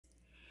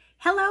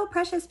Hello,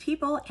 precious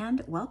people,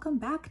 and welcome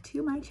back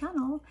to my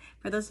channel.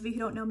 For those of you who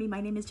don't know me, my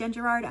name is Jen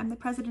Gerard. I'm the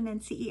president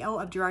and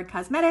CEO of Gerard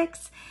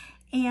Cosmetics,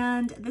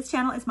 and this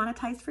channel is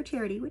monetized for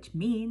charity, which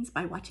means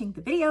by watching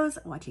the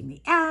videos, watching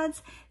the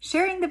ads,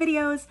 sharing the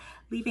videos,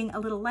 leaving a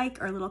little like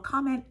or a little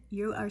comment,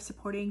 you are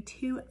supporting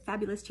two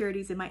fabulous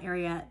charities in my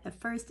area. The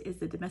first is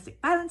the Domestic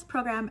Violence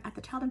Program at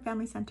the Child and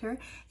Family Center, and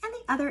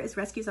the other is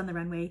Rescues on the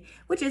Runway,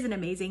 which is an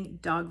amazing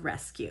dog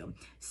rescue.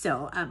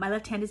 So my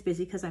left hand is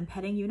busy because I'm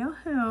petting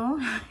you-know-who.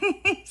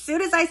 As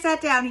soon as I sat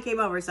down, he came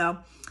over, so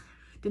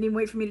didn't even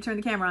wait for me to turn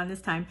the camera on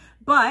this time.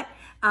 But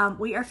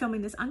we are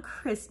filming this on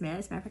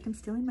Christmas. Matter of fact, I'm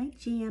still in my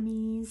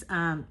jammies.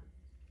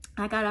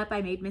 I got up,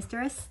 I made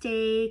Mr. a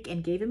steak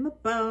and gave him a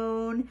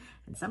bone.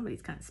 And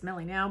somebody's kind of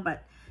smelly now,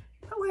 but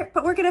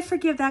we're gonna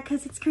forgive that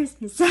because it's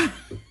Christmas.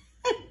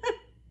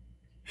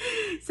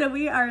 So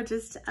we are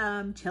just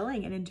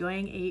chilling and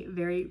enjoying a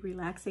very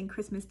relaxing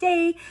Christmas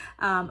day.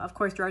 Of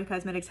course, Gerard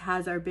Cosmetics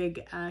has our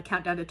big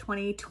countdown to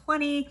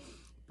 2020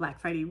 Black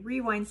Friday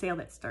rewind sale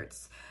that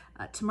starts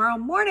tomorrow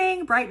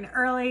morning, bright and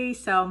early.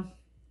 So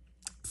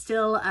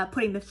still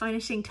putting the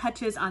finishing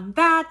touches on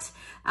that.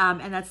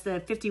 And that's the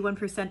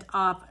 51%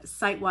 off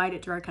site-wide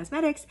at Gerard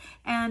Cosmetics.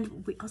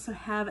 And we also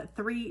have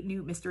 3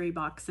 new mystery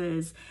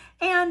boxes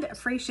and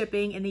free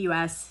shipping in the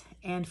US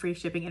and free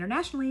shipping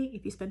internationally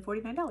if you spend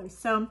 $49.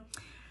 So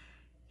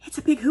it's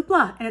a big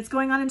hoopla and it's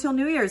going on until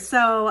New Year's.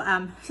 So,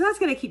 so that's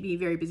going to keep me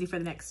very busy for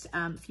the next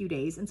few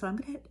days. And so I'm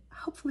going to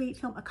hopefully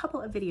film a couple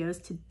of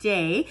videos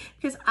today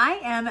because I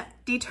am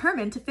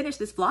determined to finish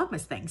this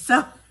Vlogmas thing.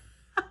 So,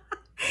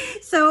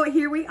 so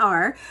here we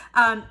are.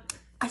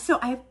 So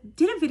I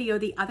did a video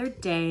the other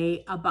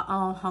day about,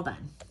 oh, hold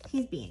on.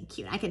 He's being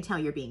cute. I can tell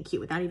you're being cute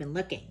without even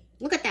looking.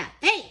 Look at that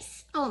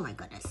face. Oh my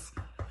goodness.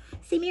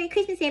 Say Merry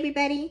Christmas,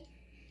 everybody.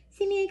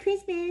 Say Merry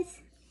Christmas.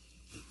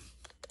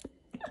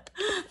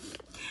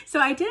 So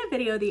I did a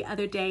video the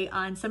other day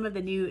on some of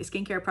the new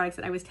skincare products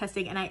that I was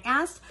testing, and I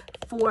asked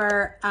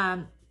for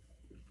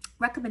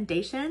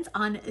recommendations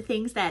on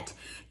things that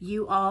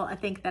you all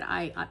think that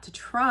I ought to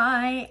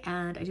try,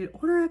 and I did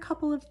order a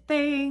couple of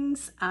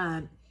things,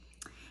 and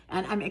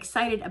I'm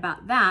excited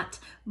about that.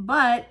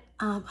 But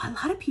a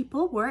lot of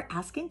people were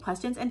asking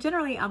questions, and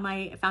generally on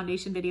my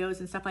foundation videos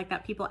and stuff like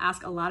that, people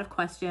ask a lot of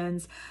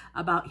questions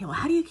about,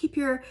 how do you keep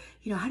your,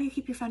 how do you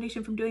keep your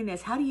foundation from doing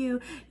this? How do you,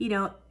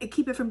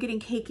 keep it from getting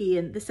cakey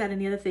and this, that,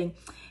 and the other thing?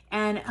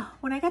 And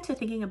when I got to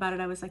thinking about it,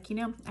 I was like,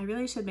 I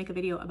really should make a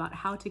video about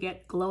how to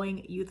get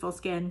glowing, youthful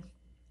skin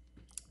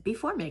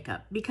before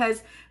makeup,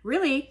 because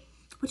really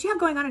what you have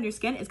going on in your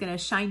skin is going to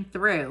shine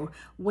through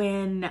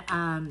when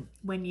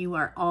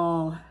you're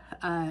all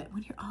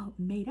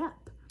made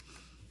up.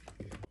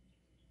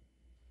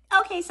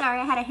 Okay, sorry,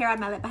 I had a hair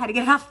on my lip. I had to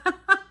get it off.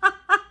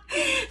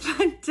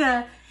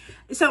 But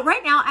so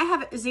right now I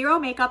have 0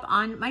 makeup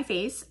on my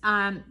face.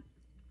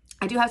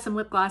 I do have some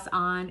lip gloss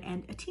on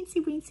and a teensy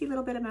weensy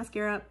little bit of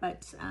mascara,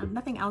 but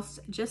nothing else,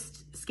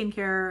 just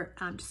skincare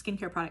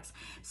products.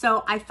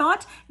 So I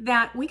thought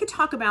that we could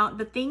talk about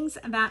the things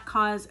that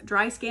cause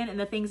dry skin and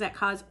the things that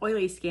cause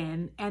oily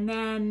skin, and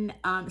then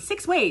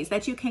 6 ways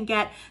that you can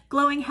get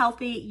glowing,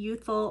 healthy,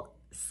 youthful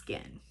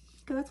skin.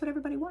 Because that's what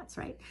everybody wants,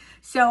 right?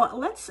 So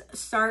let's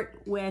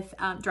start with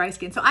dry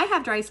skin. So I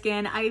have dry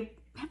skin. I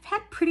have had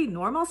pretty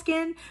normal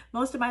skin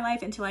most of my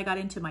life until I got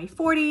into my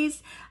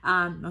 40s.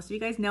 Most of you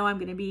guys know I'm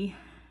going to be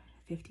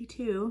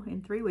 52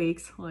 in 3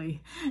 weeks. Oy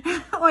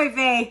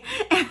vey.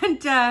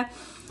 And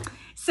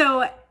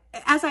so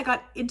as I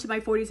got into my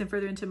 40s and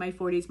further into my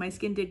 40s, my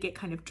skin did get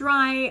kind of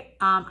dry.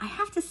 I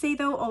have to say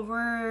though,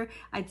 over,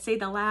 I'd say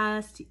the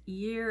last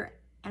year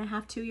and a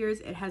half, 2 years,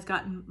 it has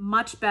gotten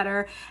much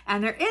better.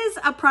 And there is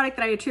a product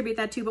that I attribute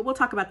that to, but we'll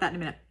talk about that in a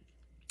minute.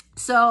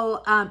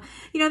 So,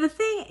 the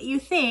thing you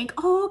think,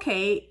 oh,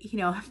 okay,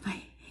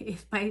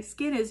 if my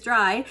skin is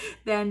dry,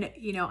 then,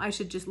 I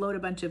should just load a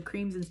bunch of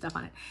creams and stuff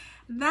on it.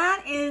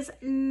 That is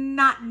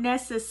not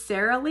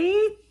necessarily,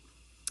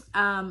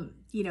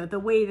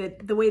 the way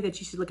that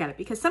you should look at it,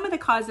 because some of the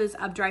causes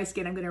of dry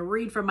skin, I'm going to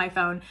read from my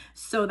phone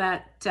so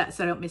that,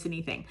 so I don't miss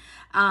anything.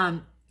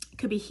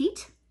 Could be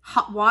heat,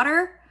 hot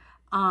water,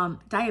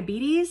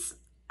 diabetes,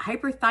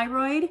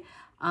 hyperthyroid,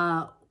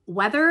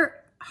 weather,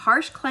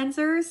 harsh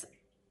cleansers,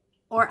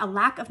 or a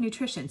lack of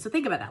nutrition. So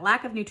think about that,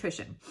 lack of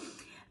nutrition.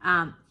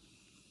 Now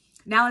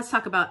let's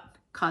talk about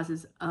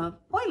causes of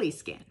oily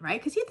skin, right?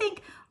 Because you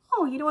think,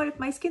 oh, you know what, if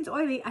my skin's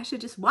oily, I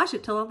should just wash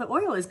it till all the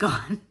oil is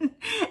gone.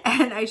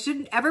 And I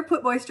shouldn't ever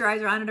put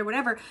moisturizer on it or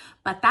whatever.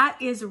 But that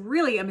is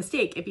really a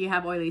mistake if you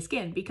have oily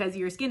skin, because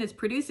your skin is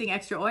producing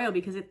extra oil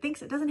because it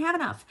thinks it doesn't have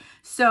enough.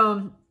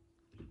 So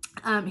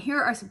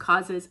here are some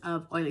causes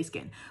of oily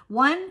skin.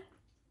 1,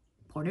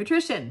 poor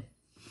nutrition.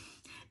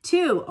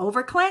 2,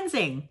 over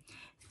cleansing.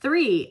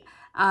 3,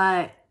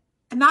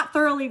 not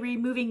thoroughly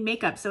removing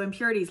makeup, so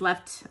impurities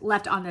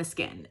left on the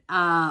skin.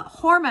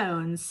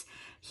 Hormones,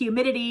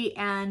 humidity,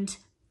 and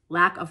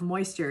lack of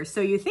moisture. So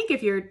you think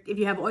if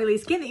you have oily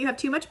skin that you have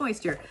too much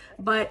moisture,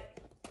 but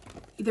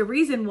the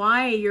reason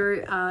why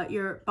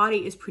your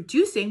body is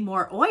producing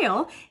more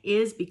oil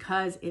is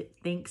because it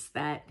thinks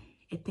that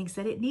It thinks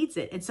that it needs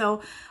it. And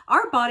so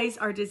our bodies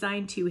are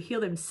designed to heal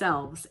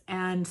themselves.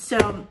 And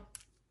so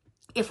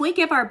if we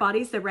give our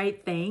bodies the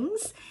right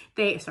things,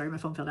 sorry, my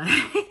phone fell down.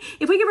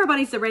 If we give our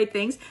bodies the right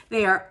things,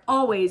 they are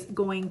always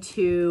going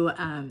to,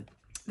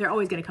 they're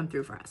always going to come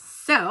through for us.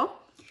 So,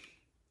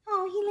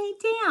 oh, he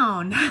laid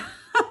down.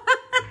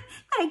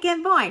 What a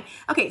good boy.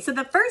 Okay, so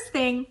the first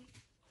thing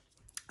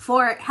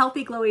for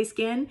healthy, glowy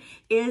skin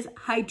is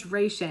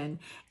hydration.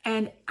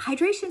 And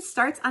hydration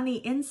starts on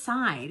the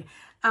inside.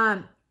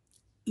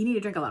 You need to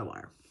drink a lot of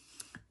water.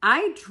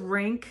 I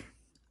drink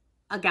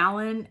a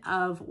gallon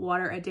of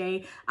water a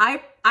day.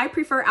 I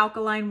prefer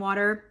alkaline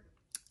water.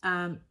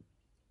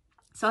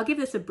 So I'll give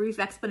this a brief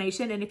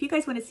explanation. And if you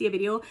guys want to see a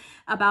video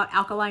about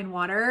alkaline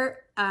water,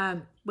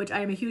 which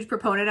I am a huge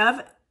proponent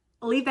of,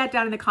 leave that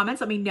down in the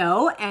comments. Let me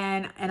know,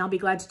 and I'll be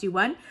glad to do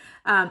one.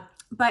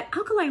 But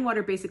alkaline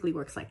water basically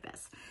works like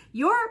this.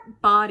 Your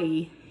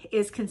body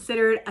is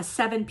considered a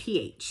 7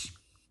 pH.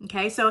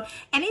 Okay, so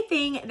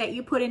anything that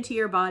you put into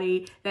your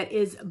body that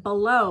is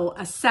below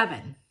a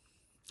 7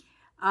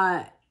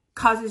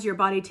 causes your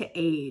body to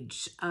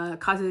age,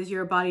 causes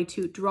your body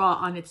to draw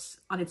on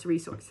its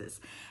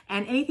resources.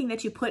 And anything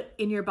that you put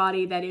in your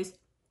body that is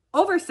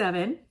over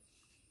 7,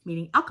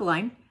 meaning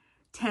alkaline,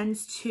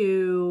 tends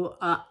to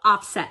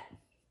offset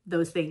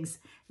those things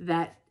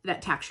that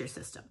tax your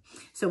system.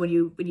 So when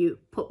you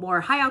put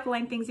more high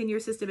alkaline things in your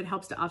system, it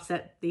helps to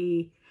offset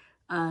the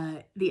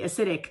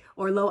acidic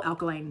or low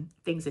alkaline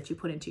things that you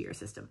put into your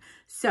system.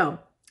 So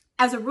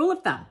as a rule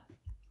of thumb,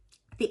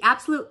 the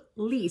absolute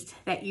least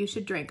that you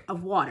should drink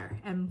of water,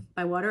 and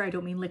by water, I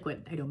don't mean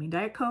liquid. I don't mean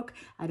Diet Coke.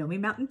 I don't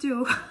mean Mountain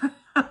Dew.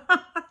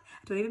 I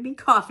don't even mean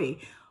coffee.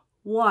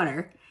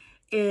 Water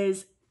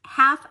is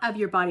half of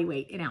your body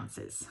weight in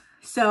ounces.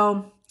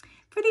 So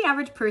for the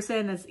average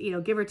person, that's,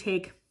 give or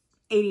take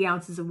 80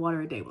 ounces of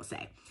water a day, we'll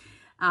say.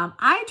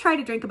 I try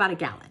to drink about a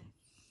gallon.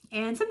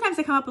 And sometimes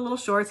I come up a little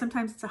short.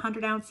 Sometimes it's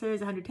 100 ounces,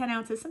 110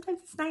 ounces. Sometimes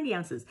it's 90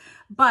 ounces.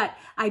 But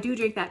I do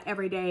drink that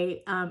every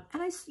day. And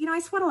I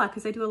sweat a lot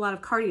because I do a lot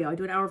of cardio. I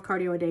do an hour of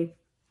cardio a day.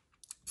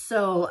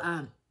 So,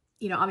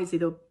 obviously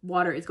the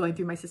water is going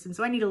through my system.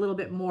 So I need a little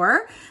bit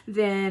more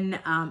than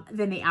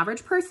the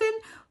average person.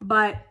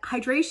 But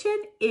hydration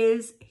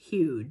is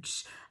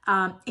huge.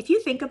 If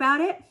you think about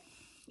it,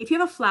 if you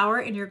have a flower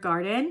in your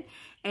garden,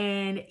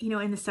 and,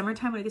 in the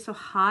summertime when it gets so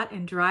hot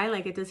and dry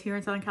like it does here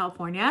in Southern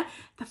California,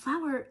 the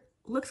flower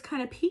looks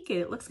kind of peaked.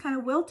 It looks kind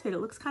of wilted. It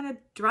looks kind of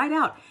dried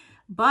out.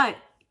 But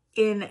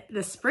in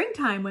the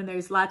springtime when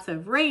there's lots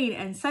of rain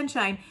and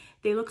sunshine,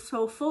 they look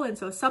so full and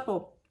so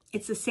supple.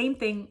 It's the same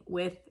thing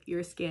with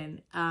your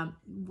skin.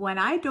 When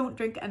I don't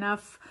drink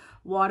enough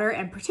water,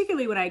 and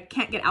particularly when I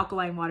can't get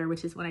alkaline water,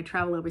 which is when I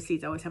travel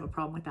overseas, I always have a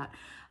problem with that.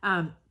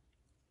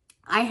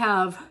 I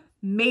have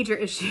major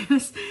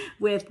issues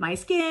with my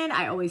skin.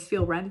 I always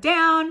feel run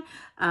down.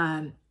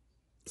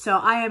 So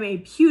I am a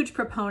huge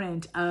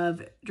proponent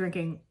of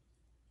drinking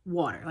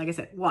water. Like I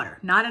said, water,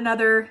 not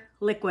another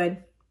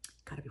liquid.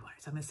 Gotta be water.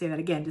 So I'm gonna say that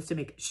again just to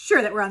make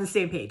sure that we're on the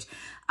same page.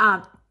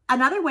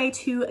 Another way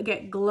to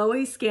get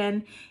glowy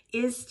skin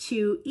is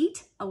to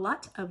eat a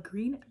lot of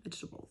green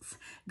vegetables.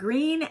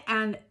 Green,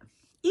 and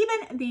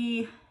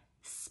even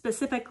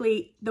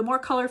specifically, the more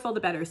colorful, the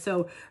better.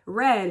 So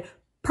red,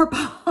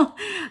 purple,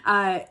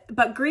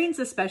 but greens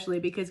especially,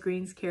 because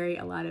greens carry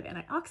a lot of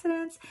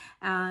antioxidants,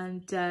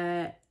 and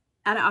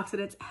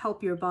antioxidants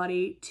help your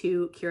body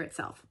to cure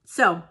itself.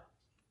 So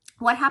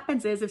what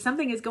happens is if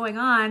something is going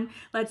on,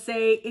 let's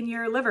say in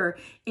your liver,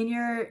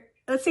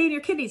 let's say in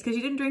your kidneys, because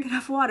you didn't drink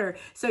enough water,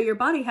 so your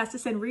body has to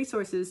send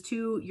resources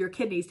to your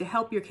kidneys to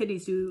help your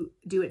kidneys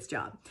do its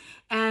job.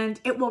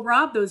 And it will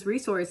rob those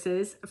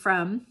resources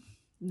from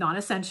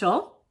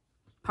non-essential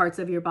parts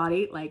of your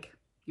body, like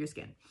your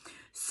skin.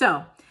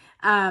 So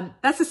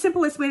that's the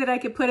simplest way that I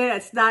could put it.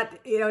 It's not,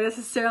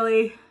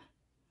 necessarily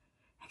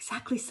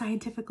exactly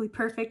scientifically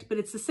perfect, but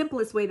it's the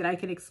simplest way that I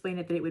can explain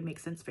it that it would make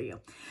sense for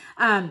you.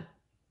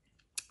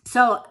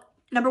 So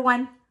number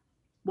 1,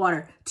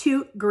 water.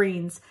 2,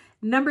 greens.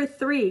 Number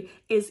 3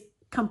 is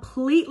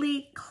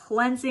completely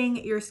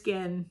cleansing your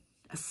skin,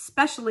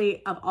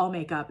 especially of all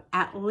makeup,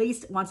 at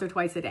least once or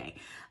twice a day.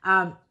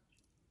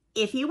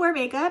 If you wear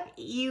makeup,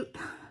 I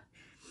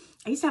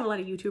used to have a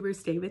lot of YouTubers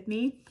stay with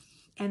me,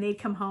 and they'd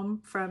come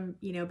home from,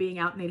 being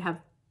out, and they'd have,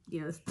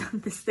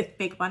 this thick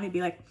makeup on. They'd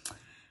be like,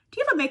 do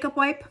you have a makeup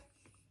wipe?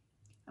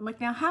 I'm like,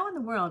 now how in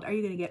the world are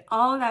you going to get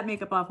all of that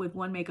makeup off with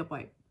one makeup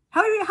wipe?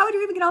 How would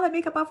you even get all that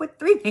makeup off with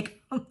 3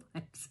 makeup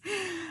wipes?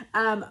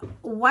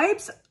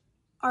 Wipes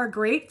are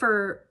great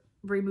for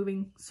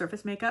removing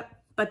surface makeup,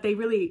 but they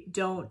really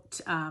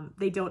don't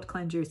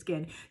cleanse your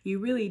skin. You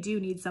really do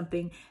need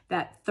something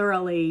that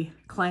thoroughly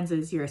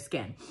cleanses your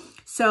skin.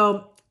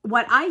 So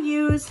what I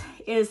use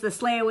is the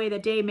Slay Away the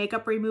Day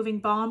Makeup Removing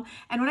Balm.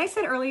 And when I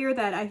said earlier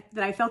that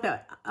I felt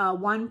that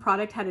one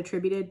product had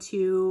attributed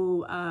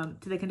to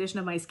the condition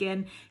of my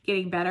skin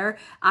getting better,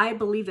 I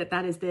believe that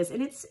that is this.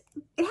 And it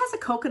has a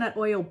coconut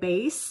oil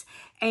base.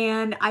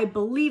 And I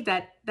believe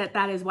that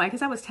is why,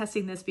 because I was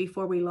testing this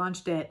before we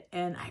launched it,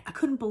 and I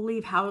couldn't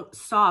believe how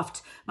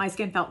soft my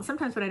skin felt. And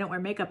sometimes when I don't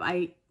wear makeup,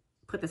 I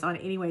put this on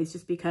anyways,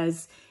 just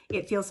because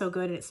it feels so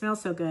good and it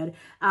smells so good.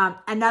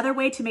 Another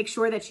way to make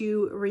sure that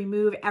you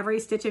remove every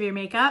stitch of your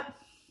makeup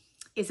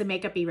is a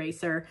makeup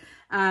eraser.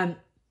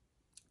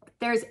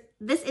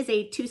 This is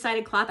a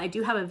two-sided cloth. I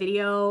do have a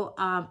video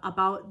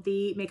about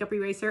the makeup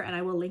eraser, and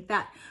I will link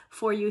that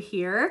for you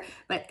here.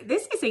 But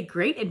this is a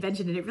great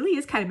invention, and it really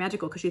is kind of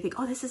magical, because you think,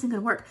 oh, this isn't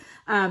gonna work.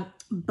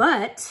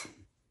 But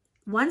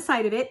one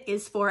side of it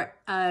is for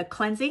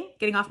cleansing,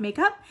 getting off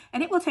makeup,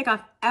 and it will take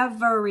off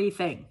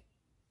everything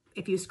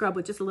if you scrub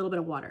with just a little bit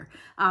of water.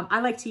 I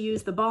like to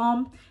use the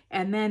balm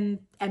and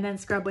then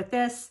scrub with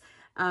this.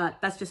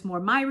 That's just more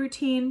my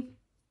routine.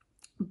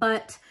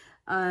 But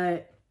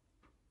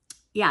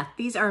yeah,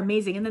 these are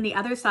amazing. And then the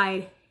other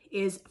side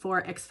is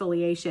for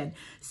exfoliation.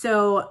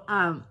 So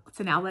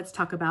now let's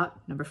talk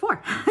about number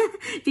 4,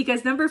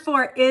 because number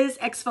 4 is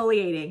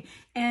exfoliating.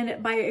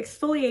 And by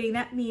exfoliating,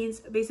 that means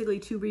basically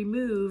to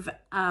remove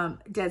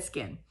dead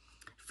skin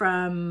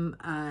from,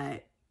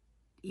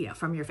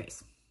 from your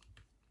face.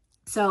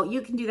 So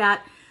you can do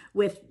that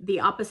with the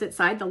opposite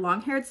side, the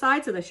long-haired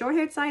side. So the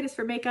short-haired side is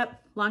for makeup.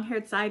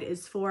 Long-haired side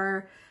is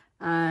for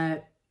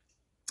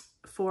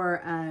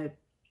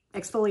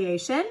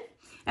exfoliation.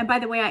 And by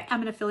the way, I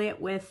am an affiliate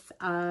with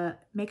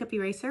Makeup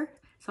Eraser,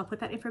 so I'll put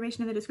that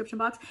information in the description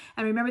box.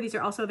 And remember, these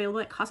are also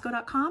available at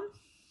COSTCO.com,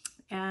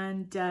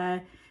 and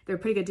they're a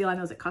pretty good deal on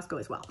those at Costco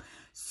as well.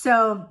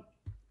 So,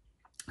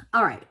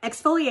 all right,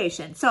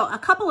 exfoliation. So a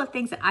couple of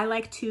things that I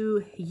like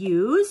to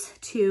use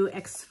to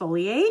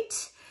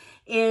exfoliate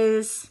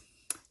is,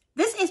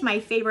 this is my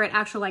favorite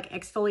actual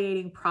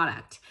exfoliating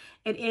product.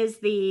 It is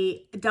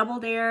the Double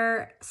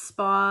Dare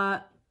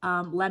Spa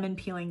Lemon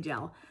Peeling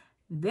Gel.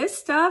 This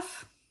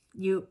stuff,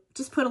 you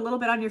just put a little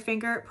bit on your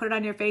finger, put it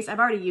on your face. I've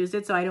already used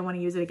it, so I don't want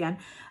to use it again.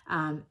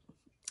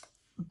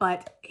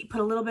 But put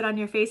a little bit on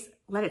your face,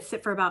 let it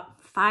sit for about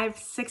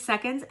 5-6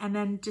 seconds, and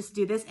then just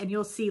do this, and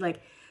you'll see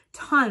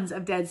tons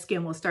of dead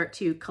skin will start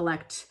to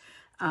collect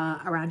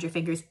around your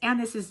fingers. And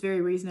this is very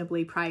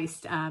reasonably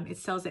priced. It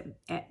sells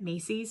at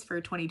Macy's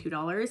for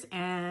 $22.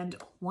 And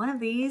one of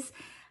these,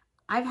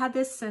 I've had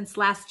this since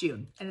last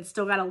June, and it's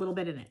still got a little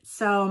bit in it.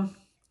 So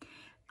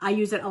I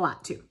use it a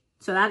lot too.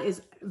 So that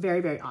is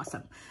very, very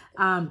awesome.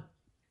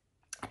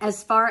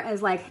 As far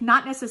as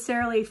not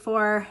necessarily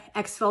for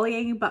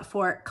exfoliating, but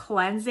for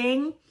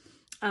cleansing,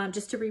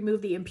 just to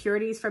remove the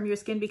impurities from your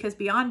skin, because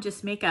beyond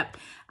just makeup,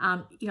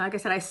 like I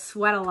said, I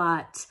sweat a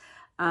lot.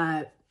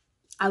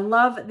 I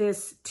love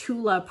this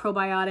Tula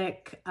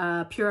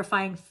probiotic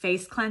purifying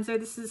face cleanser.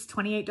 This is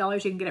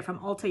 $28. You can get it from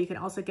Ulta. You can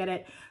also get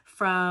it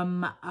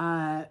from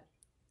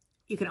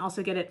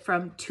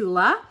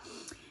Tula.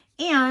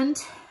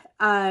 And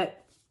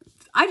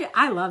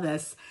I love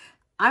this.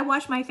 I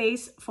wash my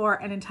face for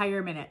an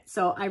entire minute.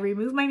 So I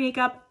remove my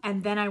makeup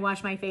and then I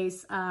wash my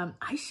face.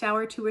 I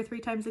shower 2 or 3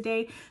 times a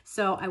day.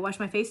 So I wash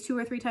my face 2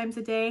 or 3 times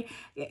a day.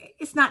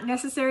 It's not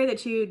necessary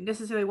that you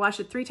necessarily wash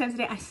it 3 times a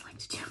day. I just like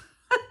to do it.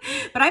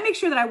 But I make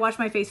sure that I wash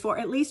my face for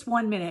at least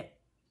 1 minute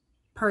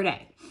per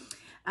day.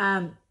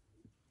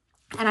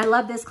 And I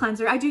love this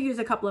cleanser. I do use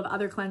a couple of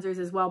other cleansers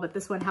as well, but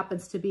this one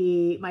happens to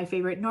be my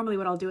favorite. Normally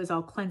what I'll do is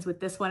I'll cleanse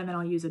with this one, and then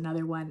I'll use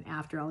another one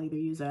after. I'll either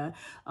use a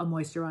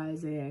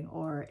moisturizing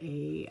or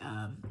a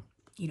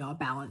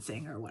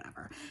balancing or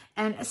whatever.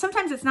 And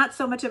sometimes it's not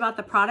so much about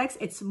the products.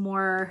 It's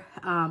more,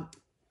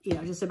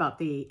 just about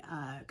the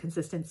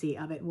consistency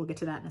of it. We'll get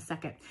to that in a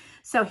second.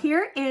 So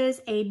here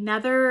is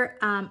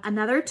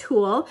another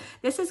tool.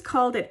 This is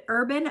called an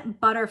Urban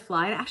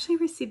Butterfly. I actually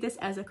received this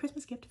as a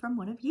Christmas gift from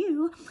one of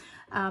you.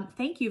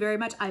 Thank you very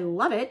much. I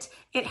love it.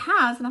 It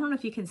has, and I don't know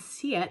if you can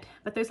see it,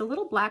 but there's a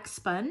little black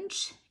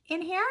sponge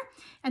in here.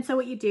 And so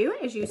what you do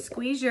is you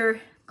squeeze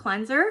your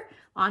cleanser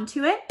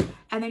onto it,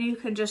 and then you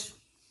can just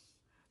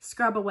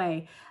scrub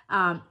away.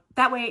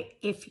 That way,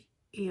 if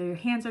your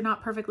hands are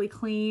not perfectly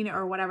clean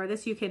or whatever,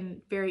 this you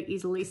can very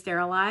easily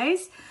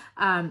sterilize.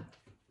 And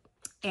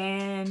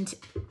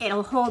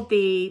it'll hold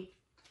the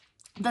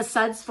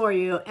suds for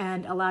you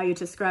and allow you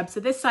to scrub. So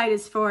this side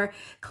is for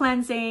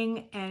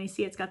cleansing, and you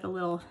see it's got the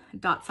little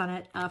dots on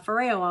it.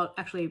 Foreo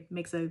actually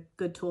makes a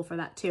good tool for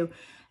that too,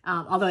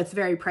 although it's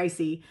very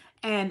pricey.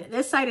 And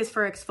this side is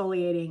for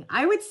exfoliating.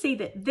 I would say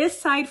that this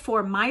side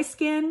for my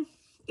skin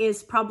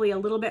is probably a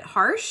little bit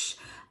harsh.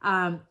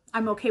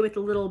 I'm okay with the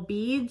little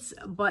beads,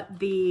 but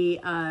the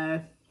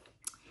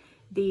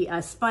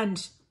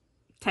sponge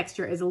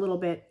texture is a little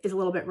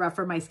bit rough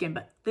for my skin,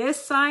 but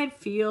this side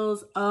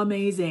feels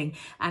amazing.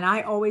 And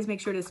I always make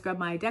sure to scrub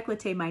my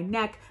décolleté, my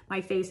neck,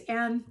 my face,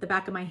 and the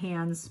back of my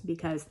hands,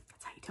 because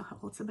that's how you tell how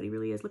old somebody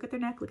really is. Look at their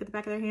neck, look at the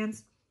back of their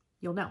hands.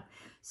 you'll know.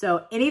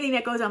 So anything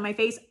that goes on my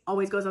face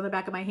always goes on the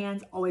back of my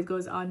hands, always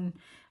goes on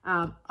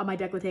my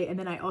décolleté. And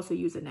then I also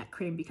use a neck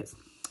cream because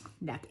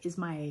neck is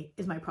my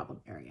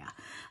problem area.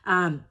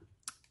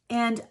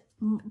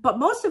 But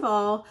most of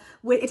all,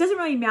 it doesn't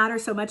really matter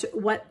so much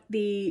what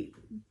the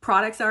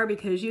products are,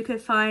 because you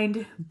could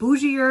find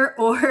bougier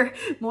or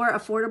more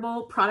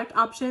affordable product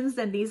options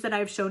than these that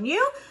I've shown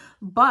you.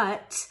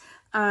 But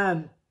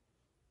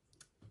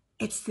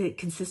it's the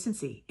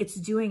consistency. It's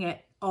doing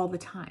it all the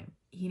time.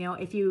 You know,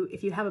 if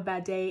you have a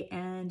bad day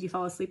and you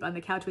fall asleep on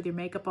the couch with your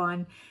makeup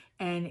on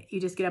and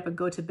you just get up and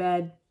go to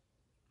bed,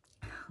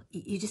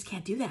 you just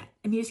can't do that.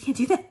 I mean, you just can't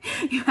do that.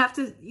 You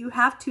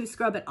have to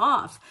scrub it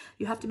off.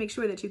 You have to make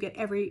sure that you get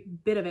every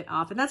bit of it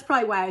off. And that's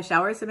probably why I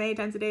shower so many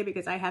times a day,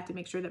 because I have to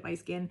make sure that my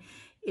skin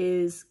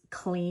is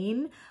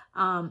clean.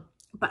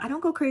 But I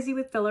don't go crazy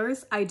with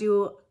fillers. I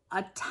do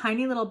a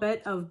tiny little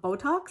bit of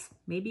Botox,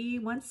 maybe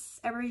once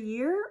every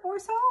year or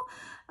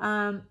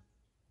so.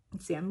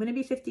 Let's see, I'm going to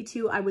be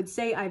 52. I would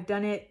say I've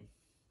done it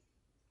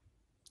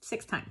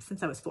 6 times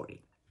since I was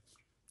 40.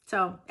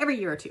 So every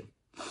year or 2.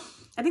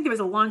 I think there was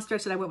a long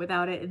stretch that I went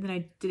without it, and then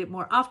I did it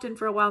more often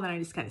for a while, then I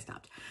just kind of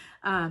stopped.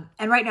 And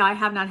right now I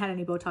have not had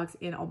any Botox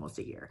in almost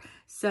a year.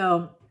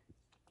 So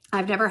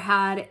I've never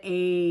had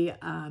a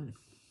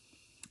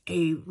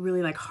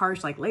really like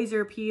harsh, like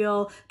laser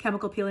peel,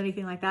 chemical peel,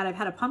 anything like that. I've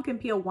had a pumpkin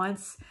peel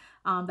once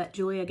that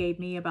Julia gave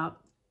me about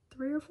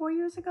 3 or 4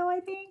 years ago, I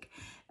think.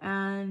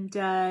 And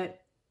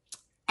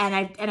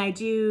I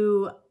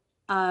do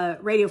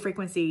radio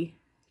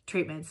frequency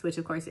treatments, which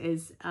of course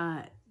is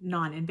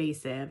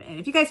non-invasive. And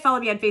if you guys follow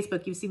me on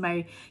Facebook, you've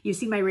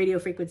seen my radio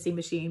frequency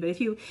machine. But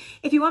if you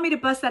want me to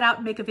bust that out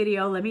and make a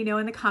video, let me know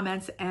in the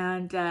comments,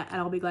 and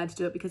I'll be glad to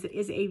do it, because it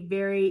is a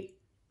very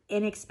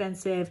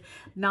inexpensive,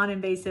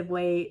 non-invasive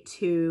way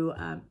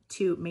to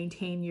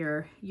maintain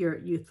your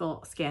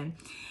youthful skin.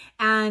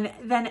 And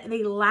then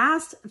the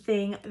last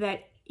thing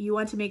that you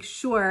want to make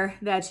sure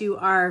that you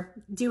are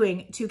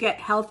doing to get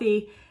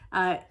healthy,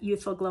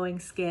 youthful, glowing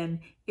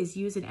skin is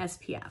use an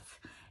SPF.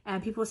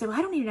 And people will say, well,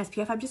 I don't need an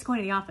SPF. I'm just going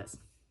to the office.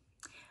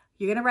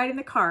 You're going to ride in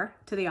the car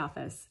to the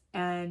office,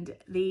 and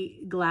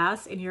the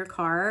glass in your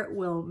car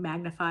will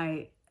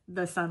magnify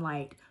the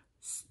sunlight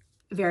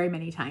very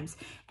many times.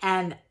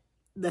 And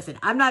listen,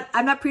 I'm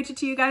not preaching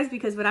to you guys,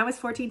 because when I was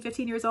 14,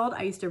 15 years old,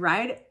 I used to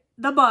ride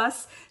the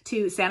bus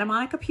to Santa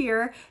Monica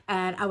Pier,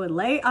 and I would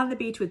lay on the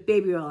beach with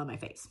baby oil on my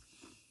face,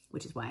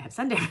 which is why I have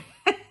sun damage.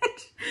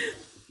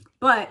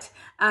 But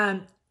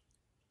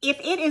if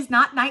it is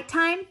not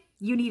nighttime,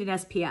 you need an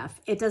SPF.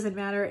 It doesn't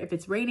matter if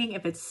it's raining,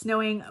 if it's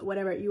snowing,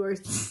 whatever.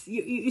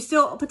 You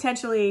still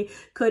potentially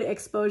could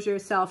expose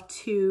yourself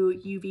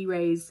to UV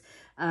rays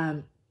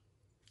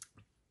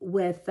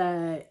with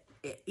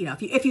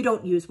if you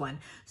don't use one.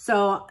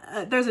 So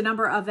there's a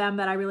number of them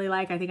that I really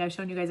like. I think I've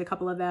shown you guys a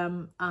couple of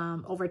them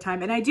over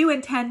time. And I do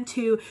intend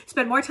to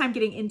spend more time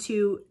getting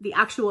into the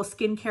actual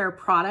skincare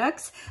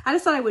products. I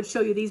just thought I would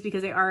show you these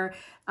because they are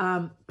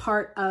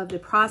part of the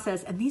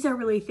process. And these are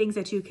really things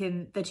that you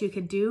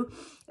can do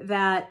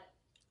that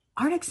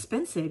aren't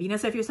expensive. You know,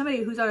 so if you're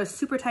somebody who's on a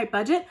super tight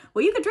budget,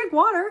 well, you could drink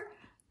water,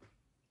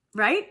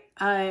 right?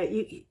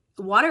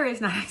 Water is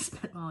not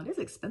expensive. Well, it is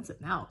expensive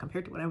now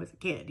compared to when I was a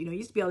kid. You know, you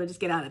used to be able to just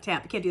get out of the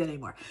tap. You can't do that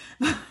anymore.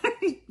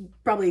 You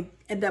probably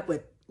end up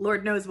with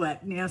Lord knows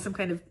what, you know, some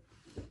kind of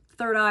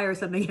third eye or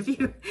something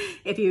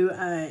if you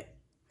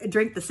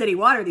drink the city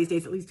water these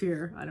days, at least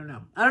here. I don't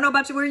know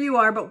about where you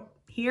are, but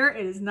here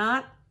it is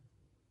not.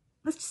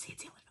 Let's just say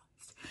it's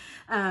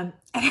Illinois.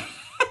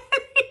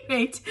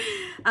 Right.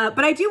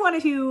 But I do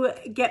want to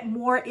get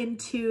more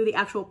into the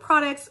actual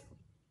products.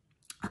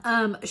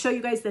 Show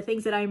you guys the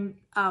things that I'm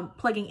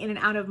plugging in and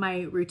out of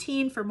my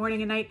routine for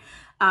morning and night.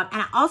 And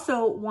I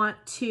also want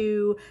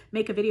to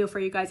make a video for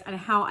you guys on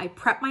how I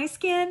prep my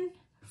skin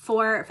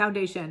for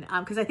foundation,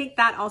 because I think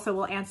that also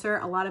will answer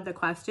a lot of the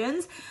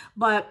questions.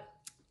 But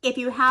if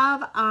you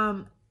have,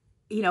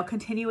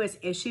 continuous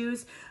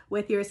issues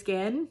with your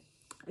skin,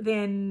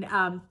 then,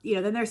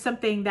 then there's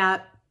something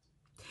that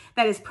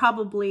is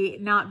probably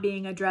not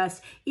being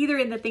addressed either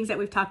in the things that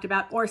we've talked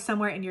about or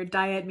somewhere in your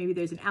diet. Maybe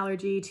there's an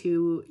allergy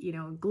to,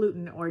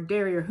 gluten or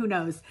dairy or who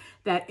knows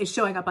that is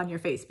showing up on your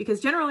face. Because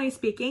generally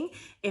speaking,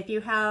 if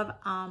you have,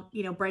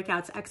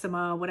 breakouts,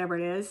 eczema, whatever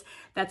it is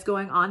that's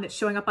going on, that's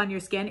showing up on your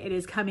skin, it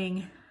is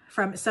coming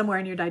from somewhere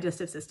in your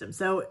digestive system.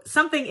 So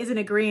something isn't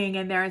agreeing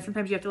in there. And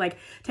sometimes you have to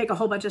take a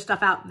whole bunch of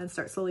stuff out and then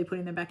start slowly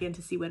putting them back in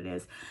to see what it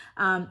is.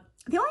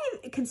 The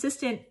only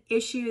consistent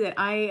issue that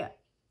I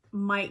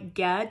might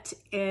get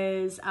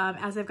is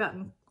as I've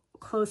gotten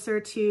closer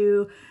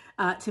to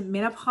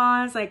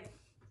menopause, like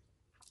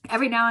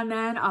every now and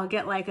then I'll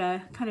get like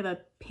a kind of a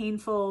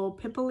painful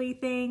pimply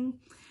thing,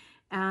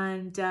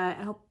 and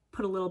I'll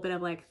put a little bit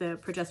of like the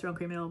progesterone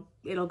cream,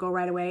 it'll go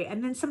right away.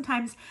 And then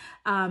sometimes,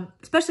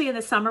 especially in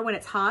the summer when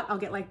it's hot, I'll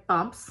get like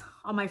bumps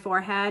on my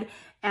forehead.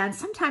 And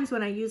sometimes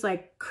when I use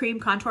like cream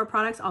contour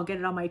products, I'll get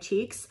it on my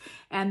cheeks.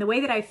 And the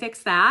way that I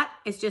fix that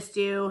is just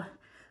do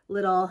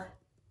little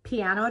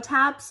piano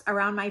taps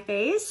around my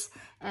face,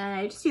 and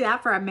I just do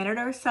that for a minute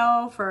or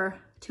so for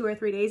 2 or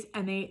 3 days,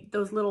 and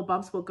those little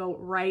bumps will go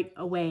right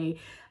away.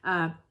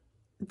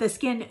 The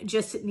skin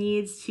just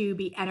needs to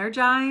be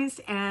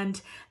energized,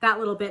 and that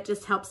little bit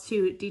just helps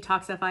to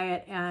detoxify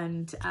it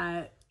and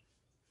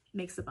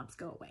makes the bumps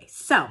go away.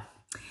 So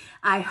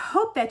I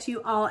hope that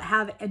you all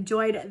have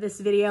enjoyed this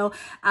video.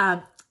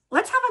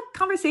 Let's have a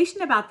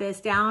conversation about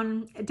this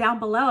down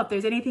below. If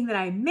there's anything that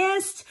I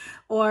missed,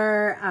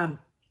 or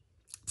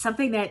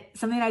something that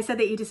I said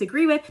that you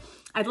disagree with,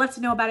 I'd love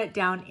to know about it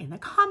down in the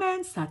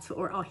comments. That's what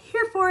we're all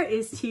here for,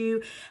 is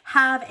to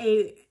have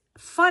a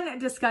fun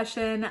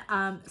discussion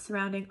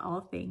surrounding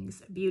all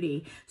things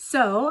beauty.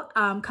 So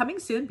coming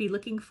soon, be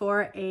looking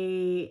for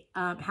a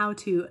how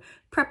to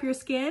prep your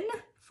skin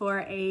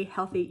for a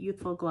healthy,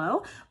 youthful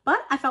glow. But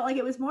I felt like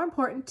it was more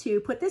important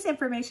to put this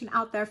information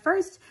out there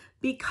first,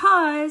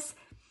 because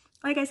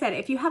like I said,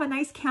 if you have a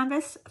nice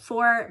canvas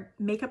for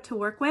makeup to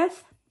work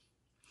with,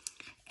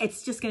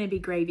 it's just going to be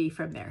gravy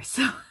from there.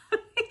 So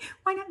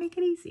why not make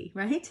it easy,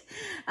 right?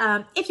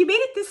 If you made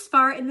it this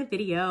far in the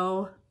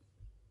video,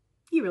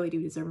 you really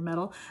do deserve a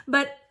medal,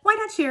 but why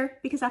not share?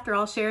 Because after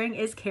all, sharing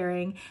is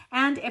caring.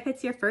 And if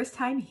it's your first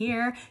time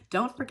here,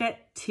 don't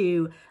forget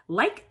to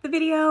like the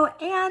video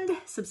and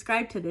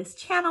subscribe to this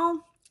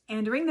channel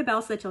and ring the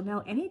bell so that you'll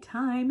know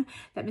anytime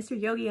that Mr.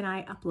 Yogi and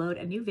I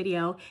upload a new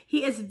video.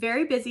 He is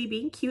very busy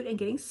being cute and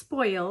getting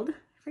spoiled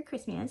for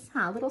Christmas.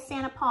 Huh? Little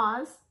Santa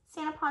Paws.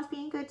 Santa Paws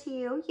being good to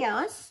you.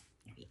 Yes.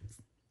 There he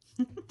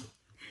is.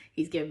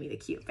 He's giving me the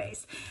cute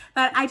face.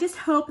 But I just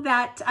hope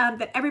that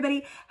that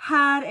everybody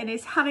had and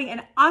is having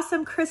an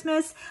awesome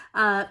Christmas,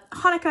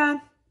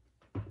 Hanukkah,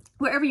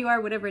 wherever you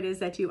are, whatever it is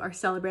that you are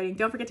celebrating.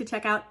 Don't forget to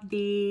check out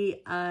the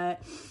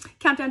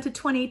countdown to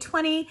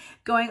 2020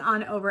 going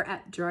on over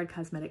at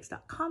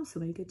GerardCosmetics.com.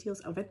 So many good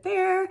deals over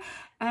there.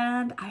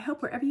 And I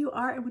hope wherever you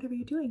are and whatever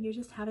you're doing, you're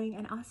just having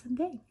an awesome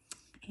day.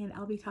 And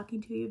I'll be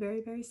talking to you very,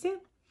 very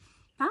soon.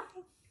 Bye.